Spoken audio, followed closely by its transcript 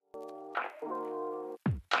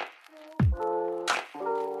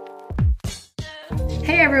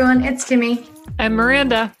Hey everyone, it's Kimmy. And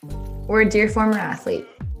Miranda. We're a Dear Former Athlete.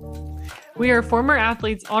 We are former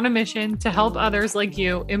athletes on a mission to help others like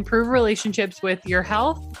you improve relationships with your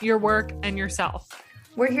health, your work, and yourself.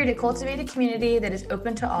 We're here to cultivate a community that is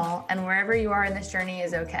open to all, and wherever you are in this journey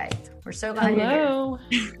is okay. We're so glad you're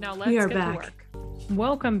here. Now let's get to work.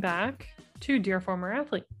 Welcome back to Dear Former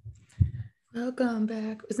Athlete. Welcome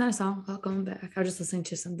back. Isn't that a song? Welcome back. I was just listening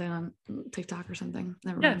to something on TikTok or something.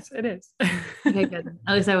 Never mind. Yes, it is. Okay, good.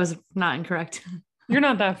 At least I was not incorrect. You're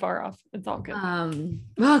not that far off. It's all good.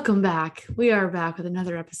 Welcome back. We are back with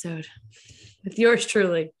another episode with yours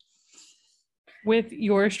truly. With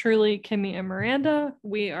yours truly, Kimmy and Miranda.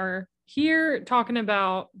 We are here talking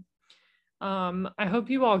about I hope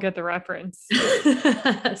you all get the reference.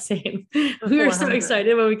 Same. We were so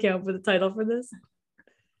excited when we came up with the title for this.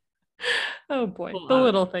 Oh boy, the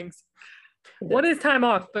little things. What is time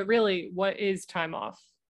off? But really, what is time off?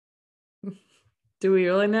 Do we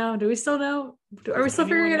really know? Do we still know? Are we still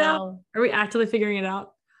figuring it out? Are we actively figuring it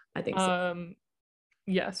out? I think so.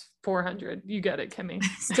 Yes, 400. You get it, Kimmy.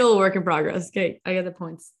 Still a work in progress. Okay, I get the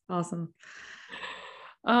points. Awesome.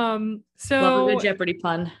 So love a good Jeopardy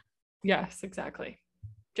pun. Yes, exactly.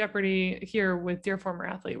 Jeopardy here with Dear Former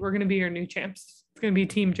Athlete. We're gonna be your new champs. It's gonna be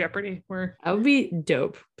Team Jeopardy. That would be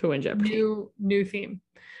dope to win Jeopardy. New theme.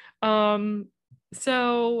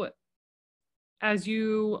 So as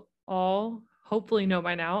you all hopefully know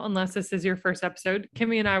by now, unless this is your first episode,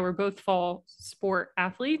 Kimmy and I were both fall sport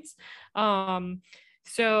athletes.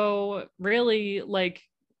 So really, like,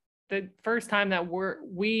 the first time that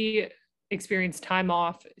we experienced time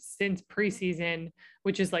off since preseason,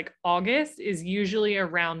 which is like August, is usually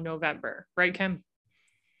around November, right, Kim?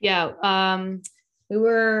 Yeah. We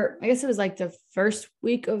were, I guess it was like the first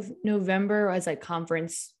week of November as like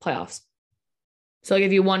conference playoffs. So like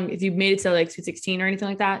if you made it to like Sweet 16 or anything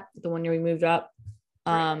like that, the one year we moved up.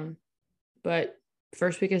 Right. But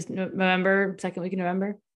first week is November, second week of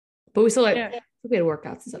November. But we still we had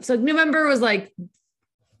workouts and stuff. So November was like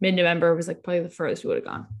mid-November was like probably the furthest we would have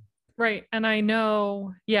gone. Right. And I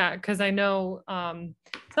know, because I know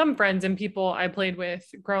some friends and people I played with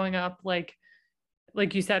growing up, like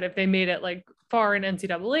you said, if they made it like far in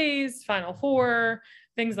NCAA's, Final Four,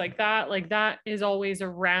 things like that is always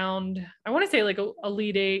around, I want to say like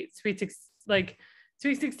Elite Eight, Sweet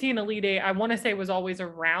 16, Elite Eight, I want to say was always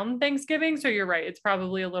around Thanksgiving. So you're right. It's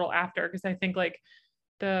probably a little after, because I think like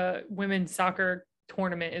the women's soccer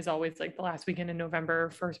tournament is always like the last weekend in November,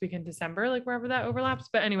 first week in December, like wherever that overlaps.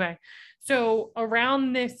 But anyway, so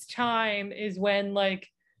around this time is when like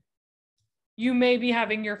you may be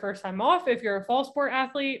having your first time off if you're a fall sport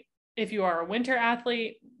athlete. If you are a winter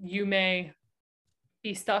athlete, you may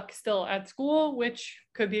be stuck still at school, which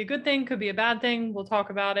could be a good thing, could be a bad thing. We'll talk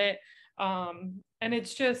about it. And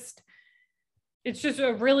it's just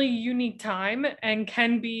a really unique time and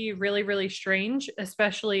can be really, really strange,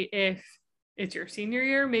 especially if it's your senior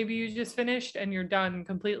year. Maybe you just finished and you're done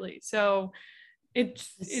completely. So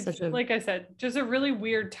it's like I said, just a really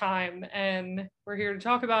weird time. And we're here to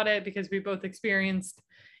talk about it because we both experienced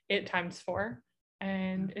it ×4.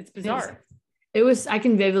 And it's bizarre. I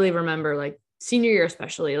can vividly remember like senior year,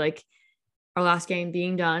 especially like our last game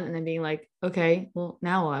being done and then being like, okay, well,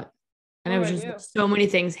 now what? And it was just so many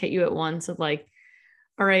things hit you at once of like,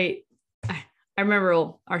 all right. I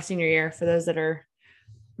remember our senior year, for those that are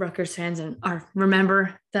Rutgers fans and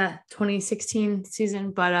remember that 2016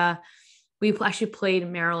 season, but we actually played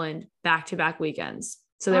Maryland back-to-back weekends.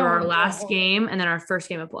 So they were our last game and then our first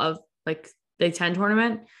game of like Big Ten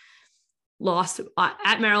tournament. Lost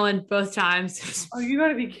at Maryland both times. Oh, you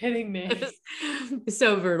gotta be kidding me.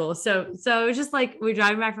 So brutal. So it was just like we're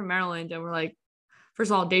driving back from Maryland and we're like, first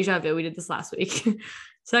of all, deja vu, we did this last week.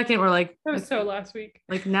 Second, we're like, that was so last week.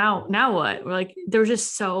 Like now what? We're like, there was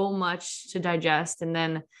just so much to digest. And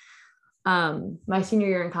then my senior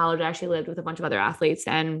year in college, I actually lived with a bunch of other athletes.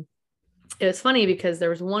 And it was funny because there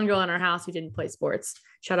was one girl in our house who didn't play sports.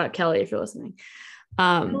 Shout out Kelly if you're listening.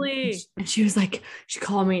 And she was like, she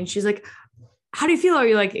called me and she's like, how do you feel? Are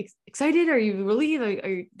you like excited? Are you relieved? Are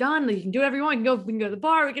you done? Like, you can do whatever you want. We can go to the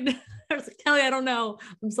bar. I was like, Kelly, I don't know.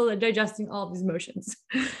 I'm still digesting all of these emotions.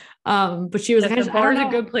 But she was like, the bar is a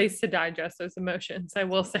good place to digest those emotions, I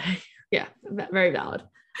will say. Yeah, very valid.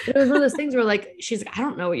 It was one of those things where like, she's like, I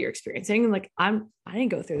don't know what you're experiencing. And like, I didn't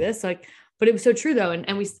go through this. Like, but it was so true though. And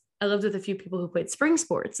I lived with a few people who played spring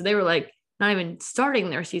sports. So they were like not even starting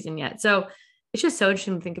their season yet. So it's just so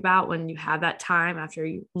interesting to think about when you have that time after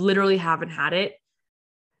you literally haven't had it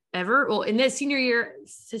ever. Well, in this senior year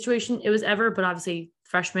situation, it was ever, but obviously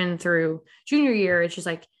freshman through junior year, it's just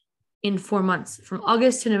like in 4 months from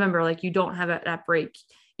August to November, like you don't have that break.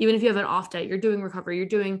 even if you have an off day, you're doing recovery, you're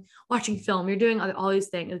doing watching film, you're doing all these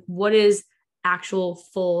things. Like, what is actual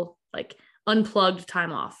full, like unplugged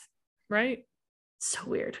time off? Right. So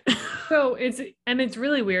weird. So it's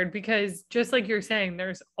really weird because just like you're saying,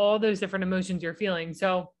 there's all those different emotions you're feeling.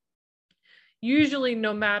 So usually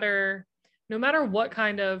no matter what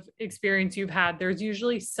kind of experience you've had, there's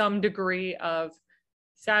usually some degree of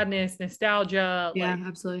sadness, nostalgia, Yeah, like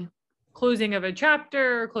absolutely. closing of a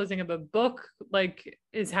chapter, closing of a book, like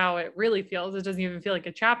is how it really feels. It doesn't even feel like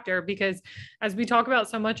a chapter because as we talk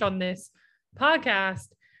about so much on this podcast,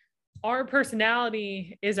 our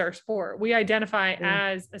personality is our sport. We identify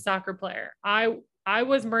as a soccer player. I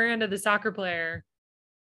was Miranda, the soccer player,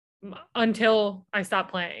 until I stopped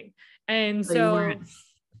playing. And so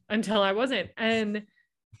until I wasn't. And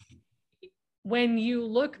when you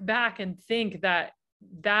look back and think that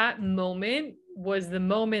that moment was the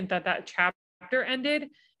moment that chapter ended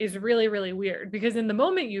is really, really weird because in the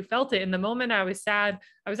moment you felt it. In the moment I was sad,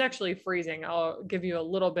 I was actually freezing. I'll give you a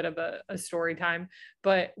little bit of a story time,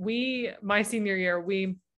 but my senior year,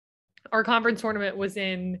 our conference tournament was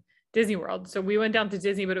in Disney World. So we went down to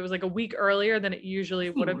Disney, but it was like a week earlier than it usually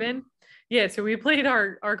would have been. Yeah. So we played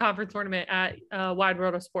our conference tournament at Wide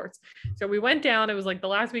World of Sports. So we went down, it was like the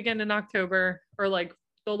last weekend in October or like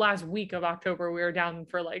the last week of October. We were down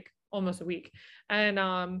for like almost a week.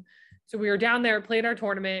 And so we were down there, played our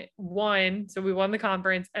tournament, won. So we won the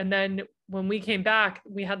conference. And then when we came back,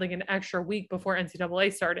 we had like an extra week before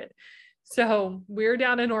NCAA started. So we were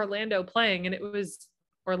down in Orlando playing, and it was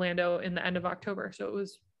Orlando in the end of October. So it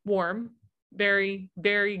was warm, very,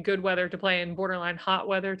 very good weather to play in, borderline hot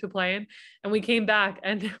weather to play in. And we came back,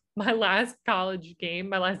 and my last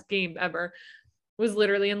game ever was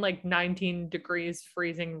literally in like 19 degrees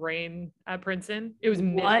freezing rain at Princeton. It was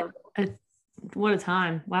miserable. What a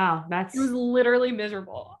time. Wow. It was literally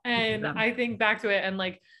miserable. And I think back to it, and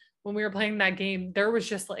like when we were playing that game, there was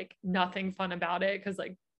just like nothing fun about it because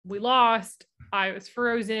like we lost, I was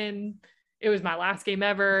frozen. It was my last game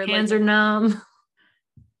ever. Hands are numb.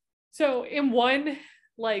 So in one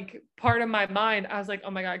like part of my mind, I was like,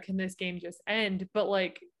 oh my God, can this game just end? But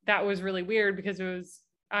like that was really weird because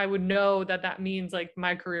I would know that means like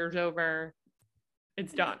my career's over.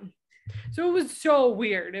 It's done. So it was so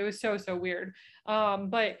weird. It was so weird.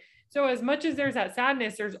 But so as much as there's that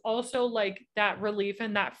sadness, there's also like that relief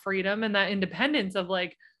and that freedom and that independence of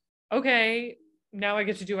like, okay, now I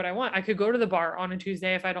get to do what I want. I could go to the bar on a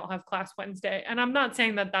Tuesday if I don't have class Wednesday. And I'm not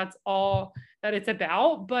saying that that's all that it's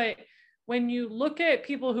about, but when you look at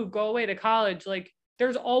people who go away to college, like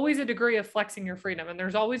there's always a degree of flexing your freedom. And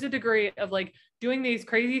there's always a degree of like doing these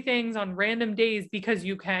crazy things on random days because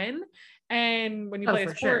you can. And when you play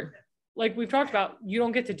a sport, like we've talked about, you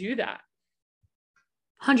don't get to do that.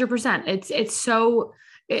 100%. It's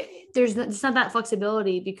not that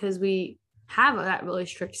flexibility because we have that really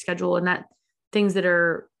strict schedule and that things that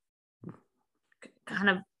are kind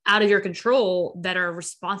of out of your control that are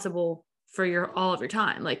responsible for all of your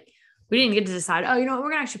time. Like we didn't get to decide, oh, you know what,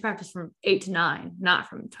 we're gonna actually practice from 8 to 9, not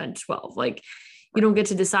from 10 to 12. Like you don't get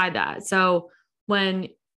to decide that. So when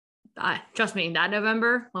trust me, that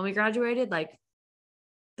November when we graduated, like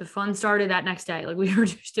the fun started that next day. Like we were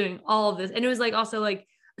just doing all of this. And it was like also like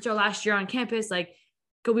it's our last year on campus. Like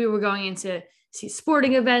we were going into see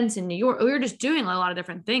sporting events in New York. We were just doing a lot of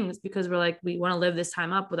different things because we're like, we want to live this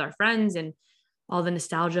time up with our friends and all the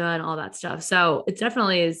nostalgia and all that stuff. So it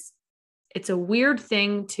definitely is, it's a weird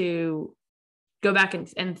thing to go back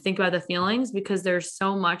and think about the feelings because there's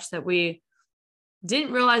so much that we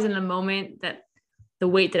didn't realize in the moment that the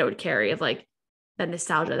weight that it would carry of like that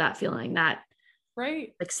nostalgia, that feeling, that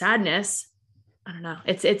right, like sadness. I don't know.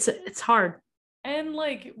 It's hard. And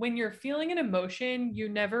like when you're feeling an emotion, you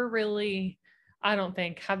never really, I don't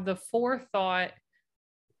think, have the forethought,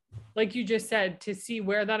 like you just said, to see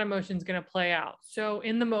where that emotion is going to play out. So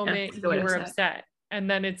in the moment, you were upset. And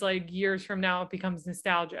then it's like years from now, it becomes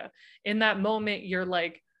nostalgia. In that moment, you're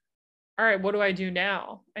like, all right, what do I do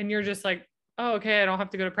now? And you're just like, oh, okay, I don't have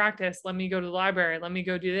to go to practice. Let me go to the library. Let me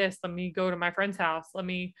go do this. Let me go to my friend's house. Let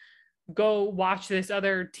me go watch this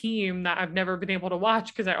other team that I've never been able to watch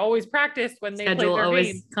because I always practiced when they played their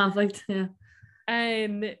game. Conflict. Yeah.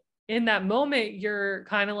 And in that moment, you're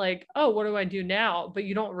kind of like, oh, what do I do now? But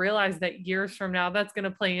you don't realize that years from now, that's going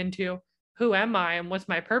to play into who am I and what's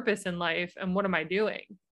my purpose in life and what am I doing?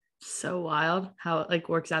 So wild how it like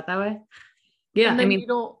works out that way. Yeah. I mean, you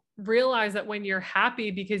don't realize that when you're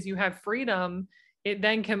happy because you have freedom, it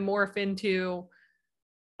then can morph into,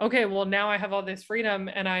 okay, well, now I have all this freedom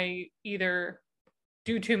and I either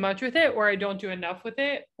do too much with it or I don't do enough with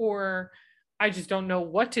it, or I just don't know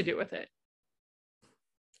what to do with it.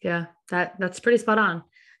 Yeah, that's pretty spot on.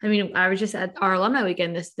 I mean, I was just at our alumni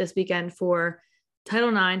weekend this weekend for Title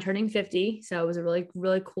IX turning 50. So it was a really,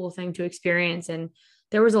 really cool thing to experience. And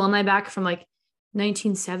there was alumni back from like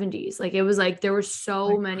 1970s. Like it was like there were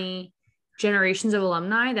so many generations of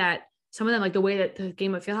alumni that some of them, like the way that the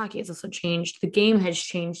game of field hockey has also changed. The game has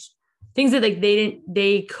changed. Things that like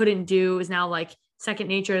they couldn't do is now like second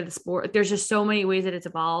nature to the sport. There's just so many ways that it's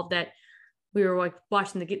evolved that we were like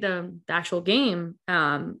watching the actual game.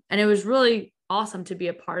 And it was really awesome to be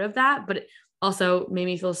a part of that. But it also made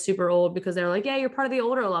me feel super old because they're like, yeah, you're part of the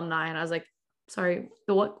older alumni. And I was like, sorry,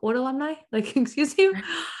 the what alumni? Like, excuse you.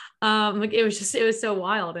 Like it was so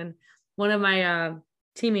wild. And one of my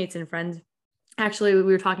teammates and friends, actually, we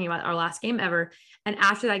were talking about our last game ever. And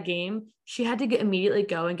after that game, she had to immediately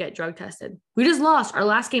go and get drug tested. We just lost our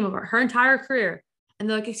last game of her entire career. And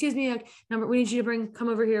they're like, excuse me, like, no, we need you to come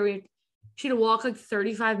over here. She had to walk like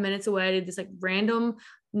 35 minutes away to this like random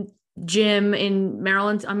gym in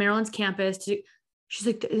Maryland, on Maryland's campus. She's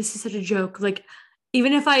like, this is such a joke. Like,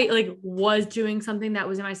 even if I like was doing something that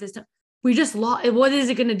was in my system, we just lost. What is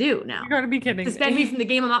it going to do now? You gotta be kidding. Suspend me from the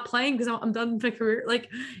game I'm not playing because I'm done with my career. Like,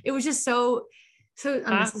 it was just so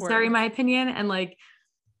unnecessary in my opinion. And like,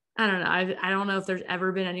 I don't know. I don't know if there's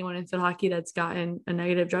ever been anyone in field hockey that's gotten a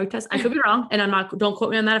negative drug test. I could be wrong, and don't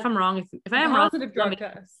quote me on that if I'm wrong. If I am wrong, positive drug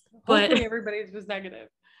test. But hopefully everybody's was negative.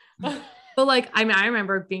 But like, I mean, I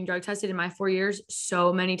remember being drug tested in my 4 years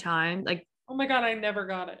so many times. Like, oh my God, I never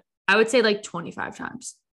got it. I would say like 25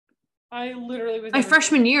 times. I literally was. My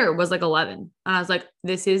freshman year was like 11, and I was like,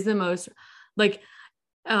 this is the most like.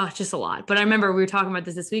 Oh, it's just a lot. But I remember we were talking about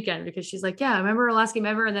this weekend because she's like, yeah, I remember our last game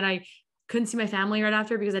ever. And then I couldn't see my family right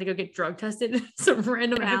after because I had to go get drug tested in some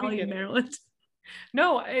random alley in Maryland.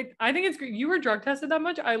 No, I think it's great. You were drug tested that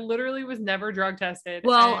much? I literally was never drug tested.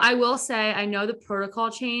 Well, I will say, I know the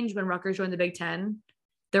protocol changed when Rutgers joined the Big Ten.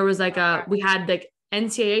 There was like we had like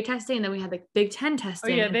NCAA testing, and then we had like Big Ten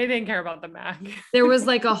testing. Oh yeah, they didn't care about the MAC. There was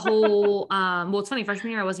like a whole, well, it's funny,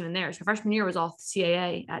 freshman year I wasn't even there. So freshman year was all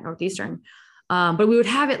CAA at Northeastern. But we would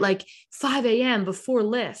have it like 5 a.m. before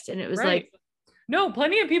lift. And it was like, no,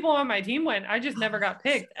 plenty of people on my team went. I just never got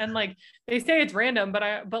picked. And like, they say it's random,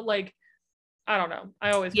 but like, I don't know.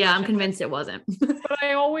 I always, I'm convinced it wasn't. But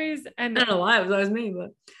I always, and I don't know why it was always me,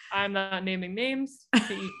 but I'm not naming names,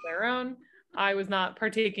 to each their own. I was not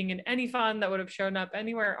partaking in any fun that would have shown up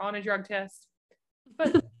anywhere on a drug test.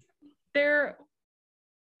 But there,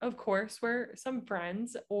 of course, were some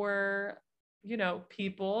friends or, you know,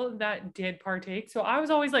 people that did partake. So I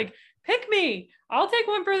was always like, pick me. I'll take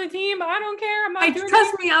one for the team. I don't care. I'm not doing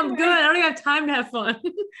trust me, I'm good. I don't even have time to have fun.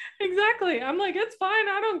 Exactly. I'm like, it's fine.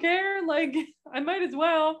 I don't care. Like, I might as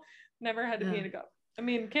well. Never had to pee to go. I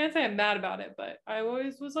mean, can't say I'm mad about it, but I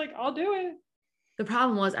always was like, I'll do it. The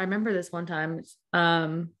problem was, I remember this one time.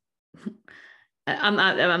 I'm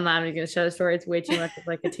not even going to share the story. It's way too much of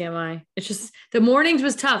like a TMI. It's just the mornings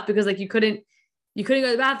was tough because like you couldn't go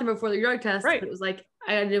to the bathroom before the drug test. Right. It was like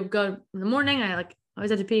I had to go in the morning. I like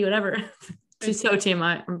always had to pee, whatever. She's so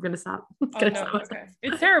TMI. I'm gonna stop. Okay.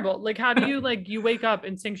 It's terrible. Like, how do you like you wake up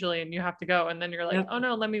instinctually and you have to go, and then you're like, oh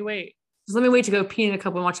no, let me wait. Just let me wait to go pee in a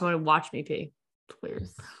cup and watch someone watch me pee.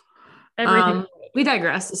 Please. Everything. We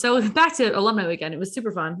digress. So back to alumni weekend. It was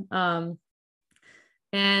super fun.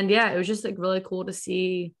 And yeah, it was just like really cool to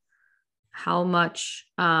see how much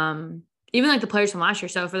even like the players from last year.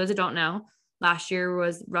 So for those that don't know, last year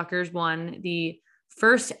was Rutgers won the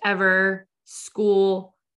first ever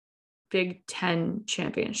school Big Ten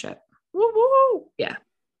championship. Woo woo. Yeah.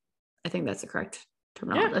 I think that's the correct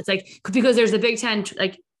terminology. Yeah. It's like, because there's the Big Ten,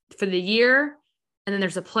 like for the year, and then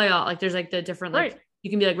there's a playoff. Like there's like the different, like you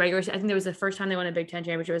can be like regular. I think it was the first time they won a Big Ten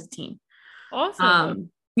championship as a team.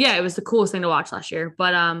 Awesome. Yeah, it was the coolest thing to watch last year.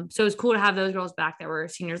 But so it was cool to have those girls back that were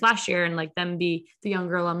seniors last year and like them be the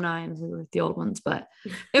younger alumni and we were the old ones. But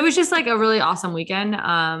it was just like a really awesome weekend.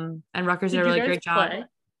 And Rutgers did a really great job.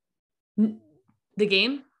 The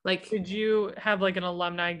game? Like, did you have like an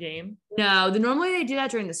alumni game? No, normally they do that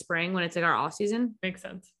during the spring when it's like our off season. Makes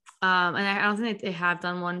sense. And I don't think they have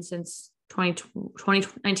done one since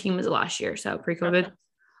 2019 was the last year, so pre-COVID.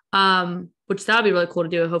 Which that would be really cool to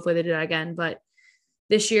do. Hopefully they do that again. But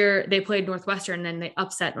this year they played Northwestern and they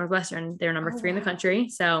upset Northwestern. They're number 3 in the country,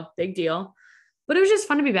 so big deal. But it was just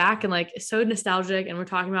fun to be back and like so nostalgic. And we're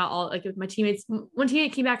talking about all like my teammates. One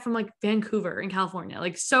teammate came back from like Vancouver in California,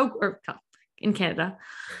 like or in Canada.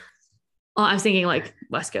 I was thinking like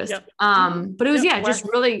West Coast. Yep. But it was just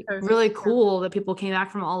really, really cool that people came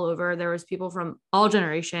back from all over. There was people from all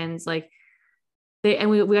generations, like we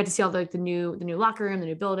got to see all the new locker room, the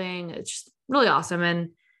new building. It's just really awesome. And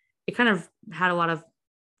it kind of had a lot of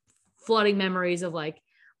flooding memories of like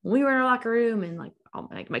when we were in our locker room and like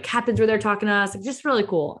like my captains were there talking to us, like just really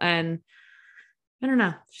cool. And I don't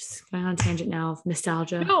know, just going on a tangent now of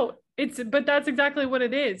nostalgia. No, but that's exactly what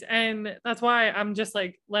it is. And that's why I'm just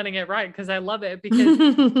like letting it ride because I love it,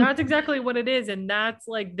 because that's exactly what it is. And that's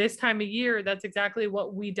like this time of year, that's exactly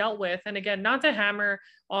what we dealt with. And again, not to hammer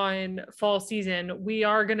on fall season, we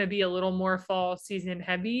are going to be a little more fall season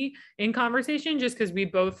heavy in conversation just because we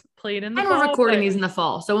both played in the fall. We're recording these in the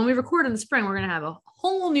fall. So when we record in the spring, we're going to have a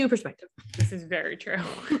whole new perspective. This is very true.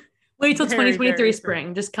 Wait till 2023 spring.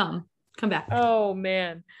 True. Just come back. Oh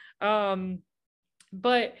man.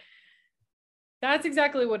 But that's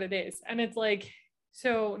exactly what it is. And it's like,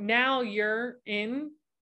 so now you're in,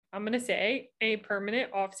 I'm going to say, a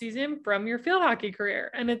permanent off season from your field hockey career.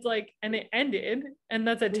 And it's like, and it ended, and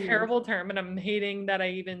that's a terrible term. And I'm hating that I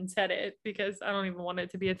even said it because I don't even want it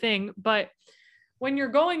to be a thing. But when you're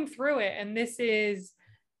going through it, and this is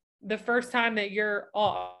the first time that you're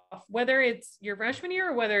off, whether it's your freshman year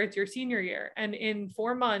or whether it's your senior year, and in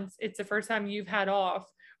 4 months, it's the first time you've had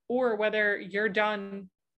off, or whether you're done,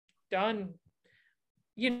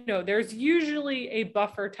 you know, there's usually a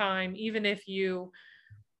buffer time, even if you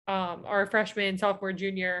are a freshman, sophomore,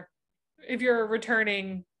 junior, if you're a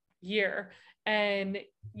returning year, and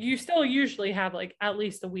you still usually have like at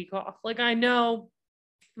least a week off. Like I know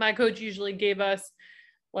my coach usually gave us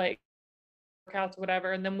like workouts,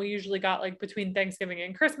 whatever, and then we usually got like between Thanksgiving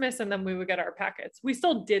and Christmas, and then we would get our packets. We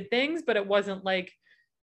still did things, but it wasn't like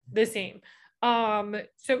the same.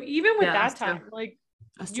 So even with that time, like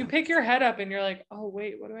you pick your head up and you're like, oh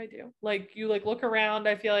wait, what do I do? Like you like look around,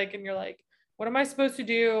 I feel like, and you're like, what am I supposed to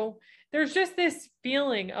do? There's just this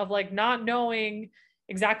feeling of like not knowing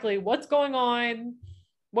exactly what's going on,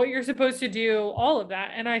 what you're supposed to do, all of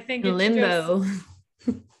that. And I think it's limbo.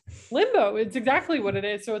 Limbo. It's exactly what it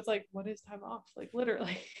is. So it's like, what is time off? Like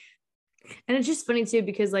literally. And it's just funny too,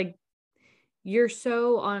 because like you're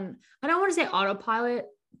so on, I don't want to say autopilot,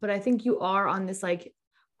 but I think you are on this like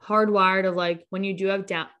hardwired of like when you do have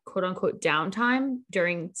quote unquote downtime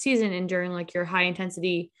during season and during like your high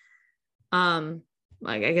intensity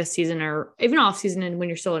like I guess season or even off season, and when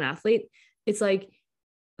you're still an athlete, it's like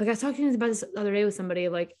I was talking about this the other day with somebody,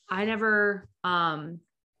 like I never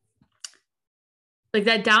like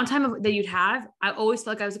that downtime that you'd have, I always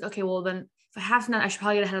felt like I was like, okay, well then if I have to, I should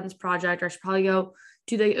probably get ahead on this project, or I should probably go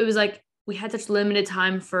do it was like we had such limited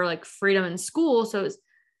time for like freedom in school. So it was,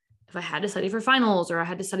 if I had to study for finals or I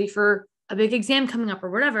had to study for a big exam coming up or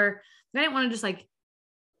whatever, I didn't want to just like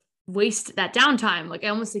waste that downtime. Like I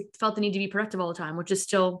almost like, felt the need to be productive all the time, which is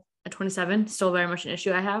still at 27, still very much an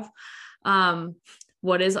issue I have.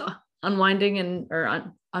 What is unwinding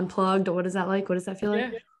or unplugged? What is that like? What does that feel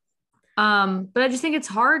like? But I just think it's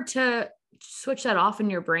hard to switch that off in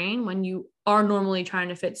your brain when you are normally trying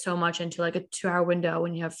to fit so much into like a 2-hour window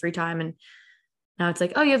when you have free time. And now it's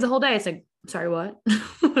like, oh, you have the whole day. It's like, sorry, what?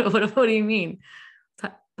 what do you mean?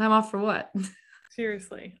 Time off for what?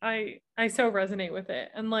 Seriously. I so resonate with it.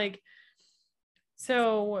 And like,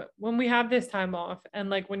 so when we have this time off, and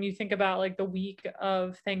like when you think about like the week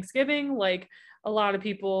of Thanksgiving, like a lot of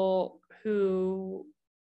people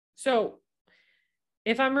so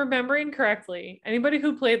if I'm remembering correctly, anybody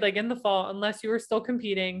who played like in the fall, unless you were still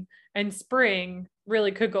competing, and spring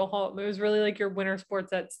really could go home. It was really like your winter sports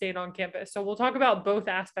that stayed on campus. So we'll talk about both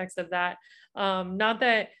aspects of that. Not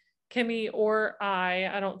that Kimmy or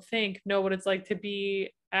I don't think know what it's like to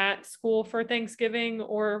be at school for Thanksgiving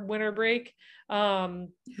or winter break.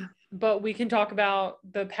 But we can talk about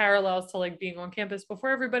the parallels to like being on campus before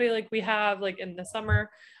everybody, like we have like in the summer,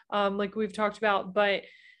 like we've talked about. But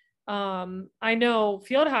I know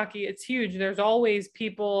field hockey, it's huge. There's always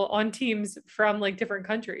people on teams from like different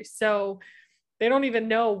countries. So they don't even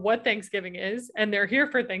know what Thanksgiving is, and they're here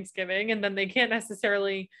for Thanksgiving, and then they can't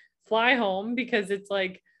necessarily fly home because it's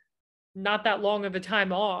like not that long of a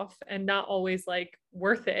time off and not always like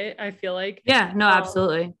worth it, I feel like. Yeah, no,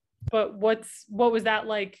 absolutely. But what was that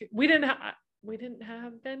like? We didn't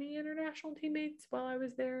have any international teammates while I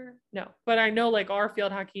was there. No, but I know like our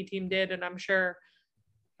field hockey team did, and I'm sure.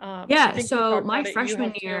 Yeah. So my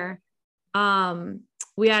freshman year, I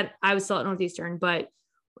was still at Northeastern, but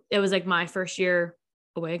it was like my first year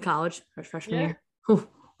away in college, freshman year. Ooh,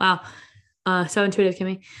 wow. So intuitive,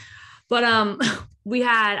 Kimmy. But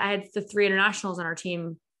I had the 3 internationals on our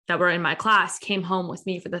team that were in my class came home with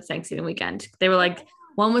me for the Thanksgiving weekend. They were like,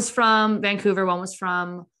 one was from Vancouver, one was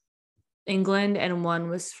from England, and one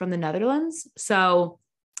was from the Netherlands. So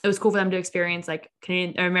it was cool for them to experience like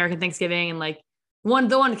Canadian or American Thanksgiving, and like the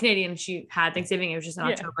one Canadian, she had Thanksgiving. It was just in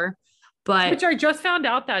October, but which I just found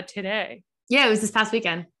out that today. Yeah, it was this past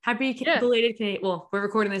weekend. Happy Yeah. belated Canadian. Well, we're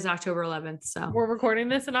recording this October 11th, so We're recording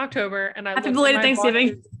this in October, and I happy belated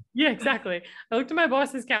Thanksgiving. Yeah, exactly. I looked at my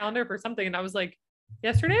boss's calendar for something, and I was like,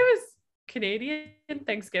 yesterday was Canadian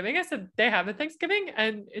Thanksgiving. I said they have a Thanksgiving,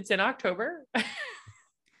 and it's in October.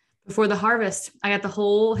 Before the harvest, I got the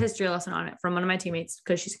whole history lesson on it from one of my teammates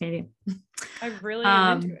because she's Canadian. I really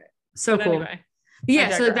am into it. So but cool. Anyway,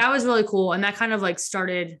 yeah, so that was really cool, and that kind of like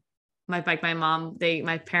started my mom.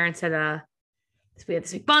 My parents had we had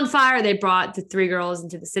this big bonfire. They brought the 3 girls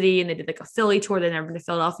into the city and they did like a Philly tour. They'd never been to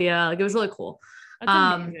Philadelphia. Like it was really cool. That's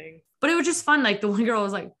amazing. But it was just fun. Like the one girl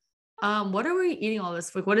was like, what are we eating all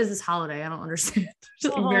this? Like, what is this holiday? I don't understand.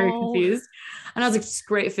 Just like, very confused. And I was like, just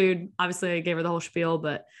great food. Obviously I gave her the whole spiel,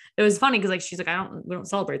 but it was funny because like she's like, we don't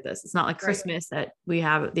celebrate this. It's not like Christmas that we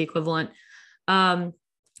have the equivalent. But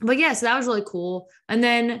yeah, so that was really cool. And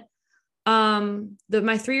then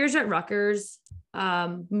my 3 years at Rutgers,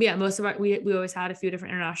 most of we always had a few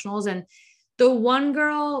different internationals, and the one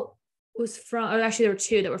girl was actually there were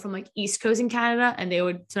 2 that were from like East Coast in Canada, and they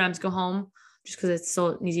would sometimes go home just because it's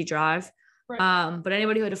still an easy drive. Right. But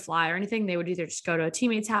anybody who had to fly or anything, they would either just go to a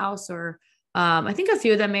teammate's house or I think a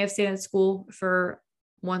few of them may have stayed at school for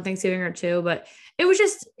one Thanksgiving or 2, but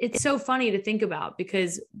it's so funny to think about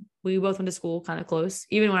because we both went to school kind of close.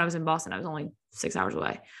 Even when I was in Boston, I was only 6 hours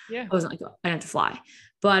away. Yeah. I wasn't like, I didn't have to fly,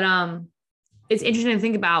 but it's interesting to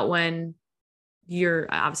think about when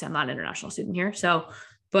obviously I'm not an international student here. So,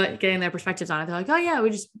 but getting their perspectives on it, they're like, oh yeah,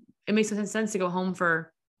 it makes sense to go home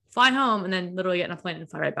fly home and then literally get in a plane and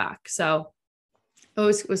fly right back. So it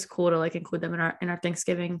was cool to like include them in our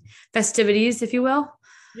Thanksgiving festivities, if you will.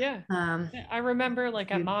 Yeah. I remember like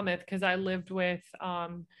at Monmouth, cause I lived with,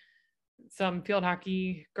 some field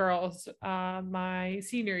hockey girls, my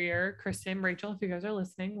senior year, Kristen, Rachel, if you guys are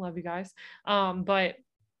listening, love you guys.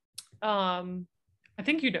 I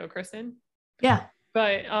think you know Kristen. Yeah.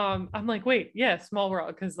 But I'm like, wait, yeah, small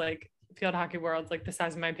world, because like field hockey world's like the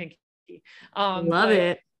size of my pinky. Love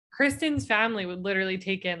it. Kristen's family would literally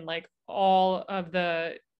take in like all of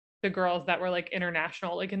the girls that were like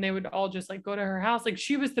international, like, and they would all just like go to her house. Like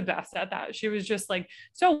she was the best at that. She was just like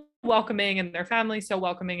so welcoming, and their family so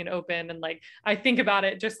welcoming and open. And like I think about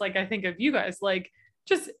it just like I think of you guys, like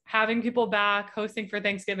just having people back, hosting for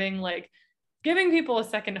Thanksgiving, like giving people a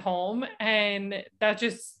second home. And that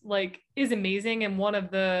just like is amazing. And one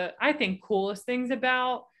of the, I think, coolest things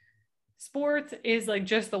about sports is like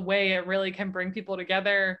just the way it really can bring people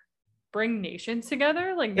together, bring nations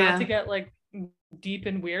together, like not to get like deep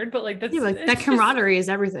and weird, but like that's like that camaraderie is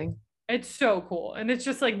everything. It's so cool. And it's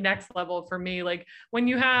just like next level for me. Like when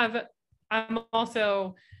I'm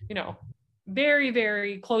also, very,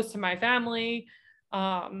 very close to my family.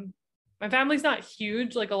 My family's not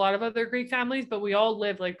huge like a lot of other Greek families, but we all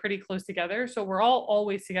live like pretty close together. So we're all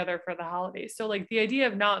always together for the holidays. So like the idea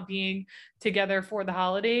of not being together for the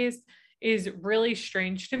holidays is really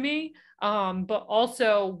strange to me. But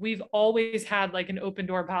also we've always had like an open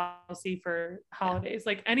door policy for holidays.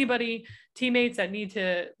 Like anybody, teammates that need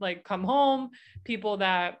to like come home, people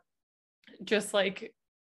that just like,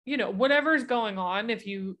 whatever's going on, if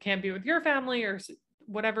you can't be with your family or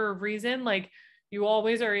whatever reason, like you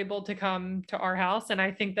always are able to come to our house. And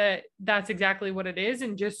I think that that's exactly what it is.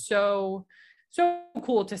 And just so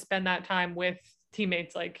cool to spend that time with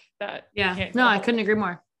teammates like that. Yeah, no, I couldn't agree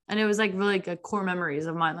more. And it was like really good core memories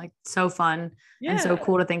of mine, like so fun and so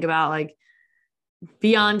cool to think about, like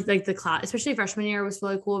beyond like the class, especially freshman year was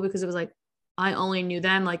really cool because it was like, I only knew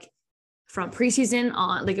them like from preseason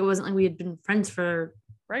on, like it wasn't like we had been friends for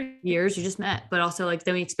years, you just met, but also like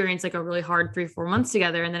then we experienced like a really hard 3-4 months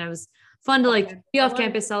together. And then it was fun to like be off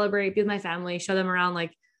campus, celebrate, be with my family, show them around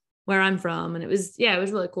like where I'm from. And it was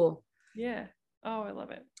really cool. Yeah. Oh, I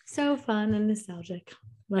love it. So fun and nostalgic.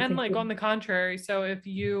 And like on the contrary, so if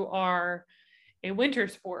you are a winter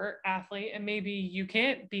sport athlete and maybe you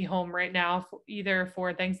can't be home right now either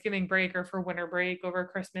for Thanksgiving break or for winter break over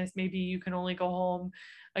Christmas, maybe you can only go home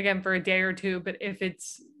again for a day or 2. But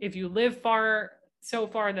if you live so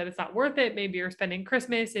far that it's not worth it, maybe you're spending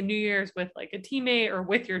Christmas and New Year's with like a teammate or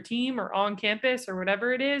with your team or on campus or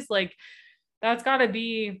whatever it is, like that's got to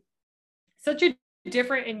be such a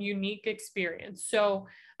different and unique experience. So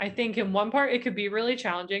I think in one part it could be really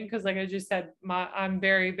challenging because like I just said, I'm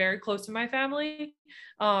very, very close to my family.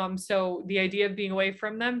 So the idea of being away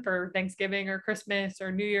from them for Thanksgiving or Christmas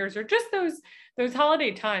or New Year's or just those holiday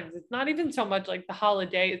times, it's not even so much like the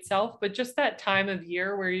holiday itself, but just that time of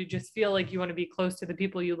year where you just feel like you want to be close to the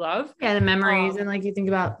people you love. Yeah, the memories and like you think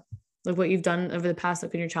about like what you've done over the past,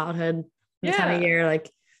 like in your childhood, this time of year, like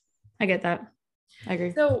I get that. I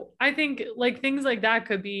agree. So I think like things like that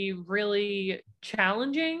could be really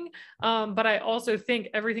challenging. But I also think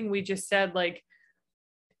everything we just said, like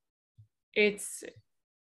it's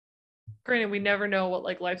granted, we never know what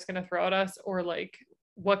like life's going to throw at us or like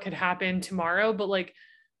what could happen tomorrow. But like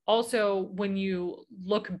also when you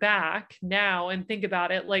look back now and think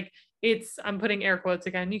about it, like I'm putting air quotes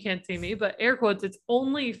again, you can't see me, but air quotes, it's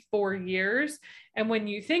only 4 years. And when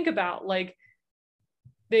you think about like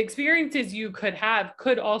the experiences you could have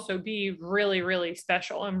could also be really, really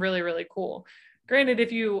special and really, really cool. Granted,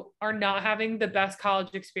 if you are not having the best college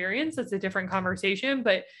experience, that's a different conversation.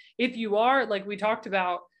 But if you are, like we talked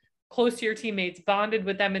about, close to your teammates, bonded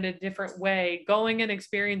with them in a different way, going and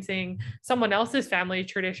experiencing someone else's family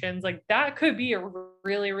traditions, like that could be a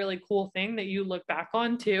really, really cool thing that you look back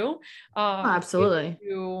on too. Oh, absolutely. If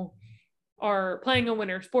you are playing a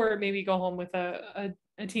winter sport, maybe go home with a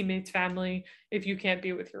teammate's family if you can't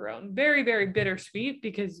be with your own. Very, very bittersweet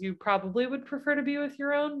because you probably would prefer to be with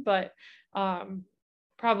your own, but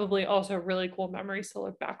probably also really cool memories to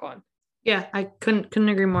look back on. Yeah, I couldn't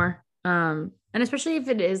agree more. And especially if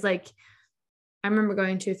it is like, I remember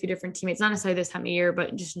going to a few different teammates, not necessarily this time of year,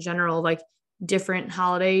 but just in general, like different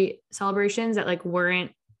holiday celebrations that like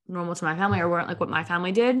weren't normal to my family or weren't like what my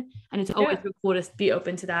family did. And it's always cool to be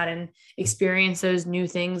open to that and experience those new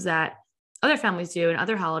things that other families do and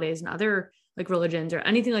other holidays and other like religions or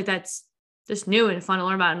anything like that's just new and fun to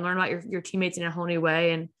learn about and learn about your teammates in a whole new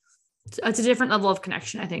way. And it's a different level of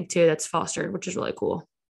connection, I think, too, that's fostered, which is really cool.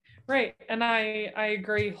 Right. And I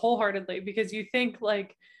agree wholeheartedly because you think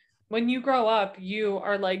like when you grow up, you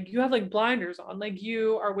are like, you have like blinders on, like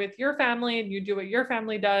you are with your family and you do what your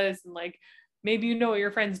family does. And like, maybe you know what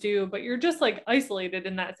your friends do, but you're just like isolated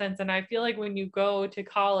in that sense. And I feel like when you go to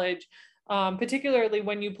college, particularly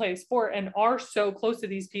when you play sport and are so close to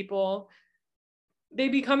these people, they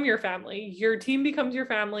become your family. Your team becomes your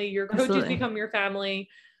family. Your coaches Absolutely. Become your family.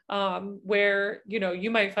 Where, you know,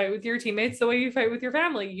 you might fight with your teammates the way you fight with your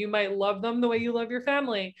family. You might love them the way you love your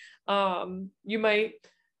family. You might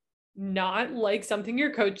not like something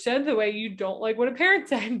your coach said the way you don't like what a parent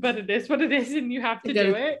said, but it is what it is and you have to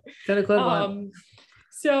do it.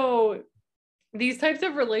 So these types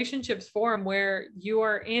of relationships form where you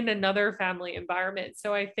are in another family environment.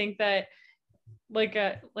 So I think that like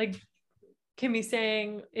Kimmy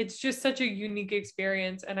saying, it's just such a unique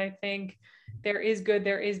experience. And I think there is good,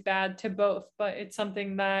 there is bad to both, but it's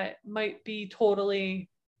something that might be totally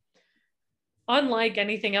unlike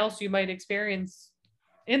anything else you might experience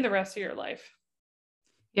in the rest of your life.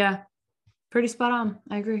 Yeah, pretty spot on.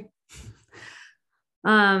 I agree.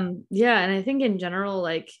 Yeah, and I think in general,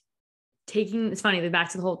 like it's funny,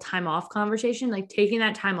 back to the whole time off conversation, like taking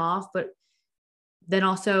that time off, but then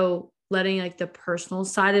also letting like the personal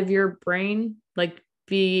side of your brain like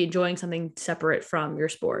be enjoying something separate from your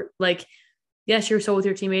sport. Like, yes, you're so with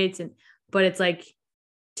your teammates, but it's like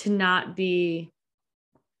to not be,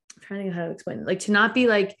 I'm trying to think of how to explain it, like to not be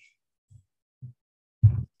like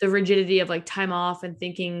the rigidity of like time off and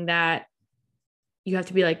thinking that you have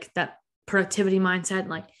to be like that productivity mindset. And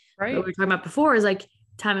like what we were talking about before is like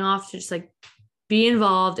timing off to just like be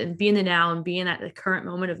involved and be in the now and be in the current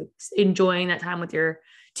moment of enjoying that time with your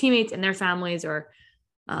teammates and their families, or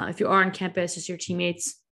if you are on campus, just your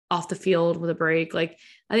teammates off the field with a break. Like,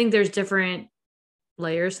 I think there's different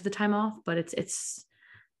layers to the time off, but it's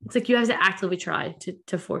like you have to actively try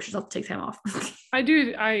to force yourself to take time off. I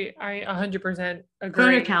 100% agree. Put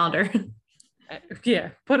on your calendar. Yeah,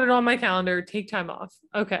 put it on my calendar, take time off.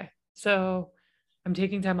 Okay, so I'm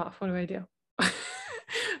taking time off. What do I do?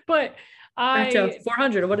 But Back to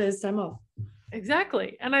 400, what is time off?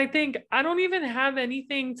 Exactly. And I think I don't even have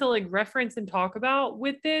anything to like reference and talk about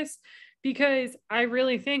with this because I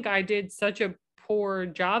really think I did such a poor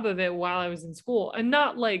job of it while I was in school. And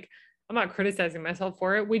not like, I'm not criticizing myself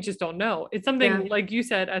for it. We just don't know. It's something like you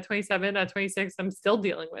said at 27, at 26, I'm still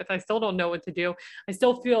dealing with. I still don't know what to do. I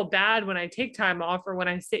still feel bad when I take time off or when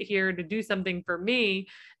I sit here to do something for me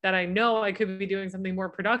that I know I could be doing something more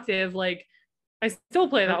productive. Like, I still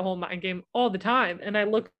play that whole mind game all the time. And I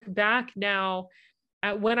look back now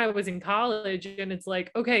at when I was in college and it's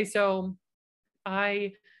like, okay, so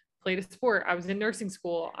I played a sport. I was in nursing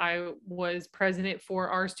school. I was president for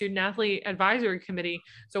our student athlete advisory committee.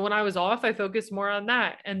 So when I was off, I focused more on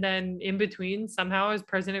that. And then in between, somehow I was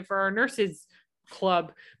president for our nurses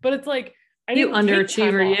club. But it's like, I didn't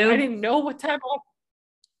underachiever, I didn't know what time off.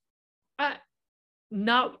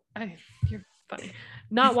 You're funny.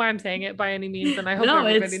 Not why I'm saying it by any means, and I hope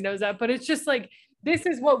everybody knows that, but it's just like, this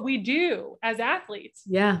is what we do as athletes.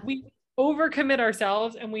 Yeah. overcommit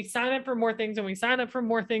ourselves and we sign up for more things and we sign up for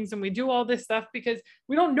more things and we do all this stuff because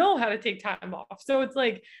we don't know how to take time off. So it's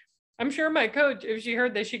like, I'm sure my coach, if she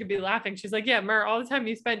heard this, she could be laughing. She's like, yeah, Mer, all the time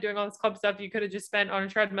you spent doing all this club stuff, you could have just spent on a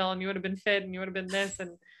treadmill and you would have been fit and you would have been this.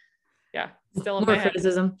 And yeah, still in more my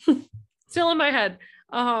criticism. head. Still in my head.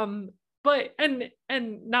 But, and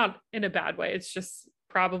not in a bad way. It's just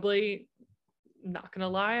probably, not going to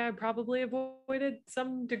lie, I probably avoided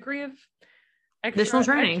some degree of additional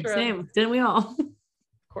training. Same. Didn't we all? Of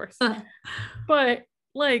course. But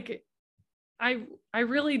like, I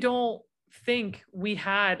really don't think we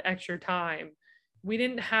had extra time. We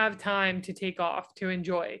didn't have time to take off to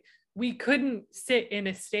enjoy. We couldn't sit in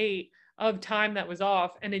a state of time that was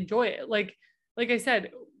off and enjoy it. Like I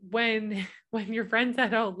said, when your friend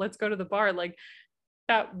said, oh, let's go to the bar, like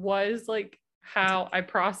that was like how I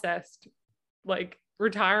processed like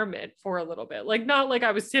retirement for a little bit. Like, not like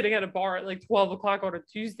I was sitting at a bar at like 12 o'clock on a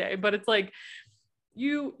Tuesday, but it's like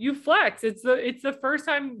you flex. It's the first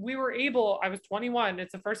time we were able, I was 21.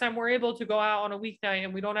 It's the first time we're able to go out on a weeknight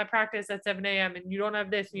and we don't have practice at 7 a.m. and you don't have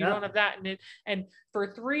this and you don't have that. And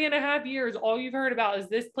for 3.5 years, all you've heard about is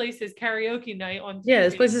this place is karaoke night on TV. Yeah,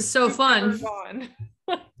 this place is so fun.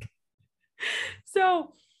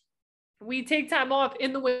 So we take time off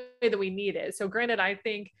in the way that we need it. So granted, I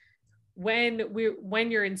think when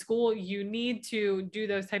you're in school, you need to do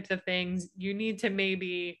those types of things. You need to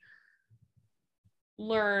maybe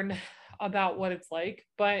learn about what it's like,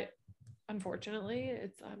 but unfortunately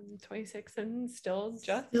I'm 26 and still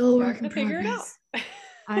working to figure it out.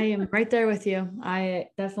 I am right there with you. I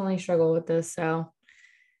definitely struggle with this. So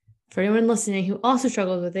for anyone listening who also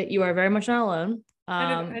struggles with it, you are very much not alone.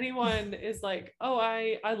 And if anyone is like, oh,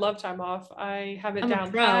 I love time off, I have it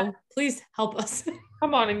down pat, please help us.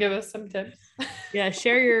 Come on and give us some tips. Yeah,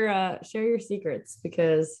 share your secrets,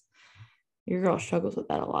 because your girl struggles with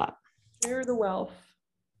that a lot. Share the wealth.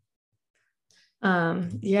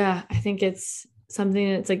 Yeah, I think it's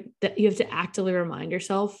something that's like that you have to actively remind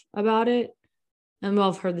yourself about it. And we've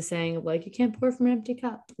all heard the saying of like, you can't pour from an empty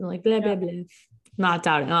cup, and like blah blah blah.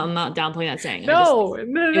 I'm not downplaying that saying. No.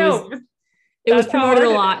 It was promoted a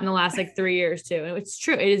lot in the last like 3 years too. And it's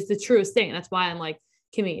true. It is the truest thing. That's why I'm like,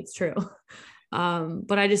 Kimmy, it's true.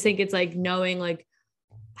 But I just think it's like knowing like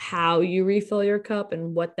how you refill your cup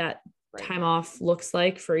and what that time off looks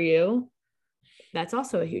like for you. That's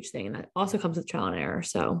also a huge thing. And that also comes with trial and error.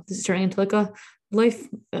 So this is turning into like a life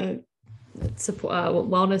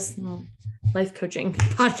wellness, life coaching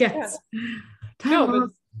podcast. Yeah.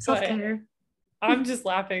 Self-care. I'm just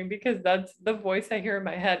laughing because that's the voice I hear in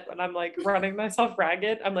my head when I'm like running myself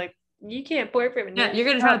ragged. I'm like, you can't pour from it. Yeah, you're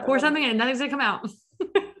going to try to pour something and nothing's going to come out.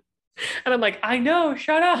 And I'm like, I know,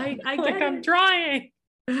 shut up. I'm trying.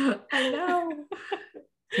 I know.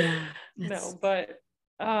 Yeah. No, but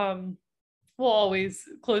we'll always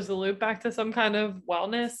close the loop back to some kind of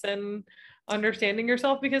wellness and understanding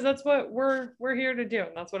yourself, because that's what we're here to do.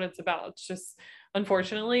 And that's what it's about. It's just,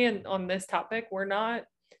 unfortunately, and on this topic, we're not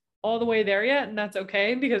all the way there yet, and that's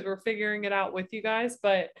okay because we're figuring it out with you guys.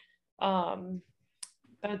 But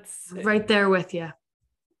that's right there with you.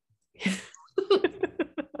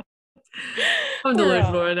 I'm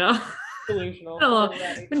delusional right now. Delusional.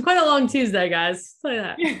 It's been quite a long Tuesday, guys. Say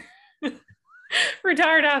that.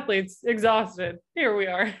 Retired athletes, exhausted. Here we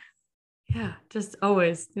are. Yeah, just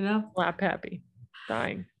always, lap happy,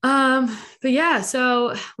 dying. But yeah,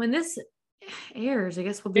 so when this airs, I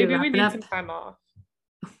guess we'll be maybe we need up. some time off.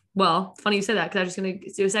 Well, funny you said that, because I was just going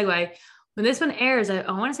to do a segue. When this one airs, I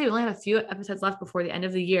want to say we only have a few episodes left before the end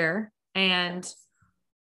of the year, and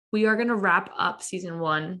we are going to wrap up season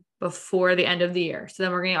 1 before the end of the year. So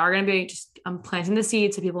then we're going to be just planting the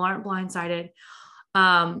seeds so people aren't blindsided.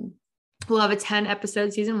 We'll have a 10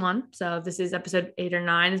 episode season 1. So this is episode 8 or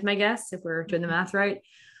 9 is my guess, if we're doing the math right.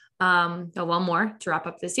 One more to wrap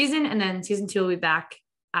up this season, and then season 2 will be back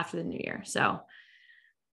after the new year. So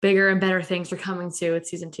bigger and better things are coming too with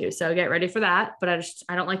season 2. So get ready for that. But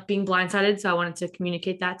I don't like being blindsided. So I wanted to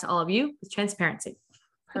communicate that to all of you with transparency.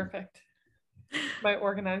 Perfect. My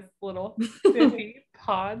organized little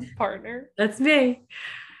pod partner. That's me.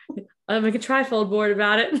 I'll make a trifold board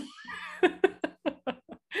about it.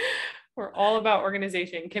 We're all about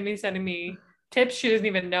organization. Kimmy's sending me tips. She doesn't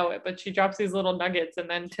even know it, but she drops these little nuggets. And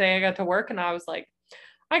then today I got to work and I was like,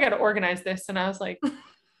 I got to organize this. And I was like,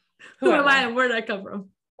 who am I and where did I come from?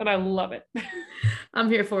 And I love it. I'm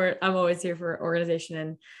here for it. I'm always here for organization.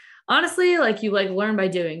 And honestly, like you learn by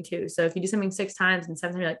doing too. So if you do something 6 times and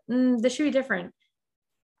 7 times, you're like, this should be different.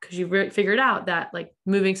 Because you've figured out that like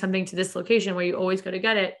moving something to this location where you always go to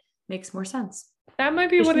get it makes more sense. That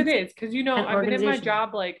might be what it is. Cause you know, and I've been in my organization.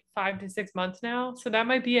 job like 5 to 6 months now. So that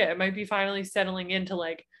might be it. It might be finally settling into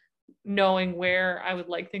like knowing where I would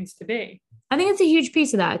like things to be. I think it's a huge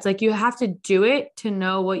piece of that. It's like you have to do it to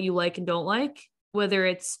know what you like and don't like, whether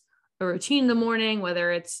it's a routine in the morning,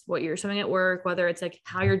 whether it's what you're doing at work, whether it's like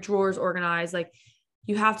how your drawers organized. Like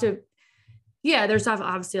you have to, yeah, there's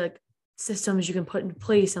obviously like systems you can put in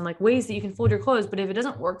place and like ways that you can fold your clothes. But if it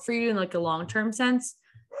doesn't work for you in like a long-term sense,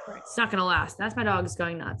 it's not going to last. That's my dog's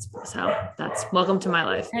going nuts. So that's welcome to my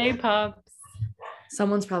life. Hey, pups.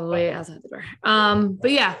 Someone's probably outside the door.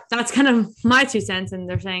 But yeah, that's kind of my 2 cents. And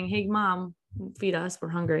they're saying, hey, mom, feed us. We're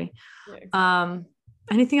hungry. Yeah, exactly.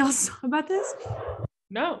 Anything else about this?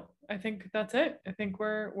 No, I think that's it. I think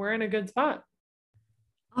we're in a good spot.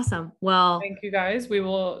 Awesome. Well, thank you guys. We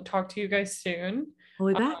will talk to you guys soon.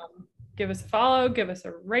 We'll be back. Give us a follow, give us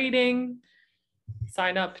a rating,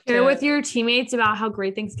 sign up. Share with your teammates about how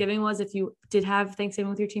great Thanksgiving was if you did have Thanksgiving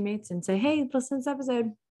with your teammates, and say, hey, listen to this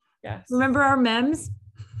episode. Yes. Remember our memes?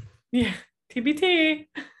 Yeah. TBT.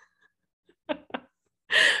 All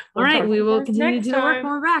right. We will continue to do the work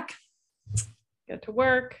when we're back. Get to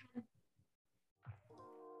work.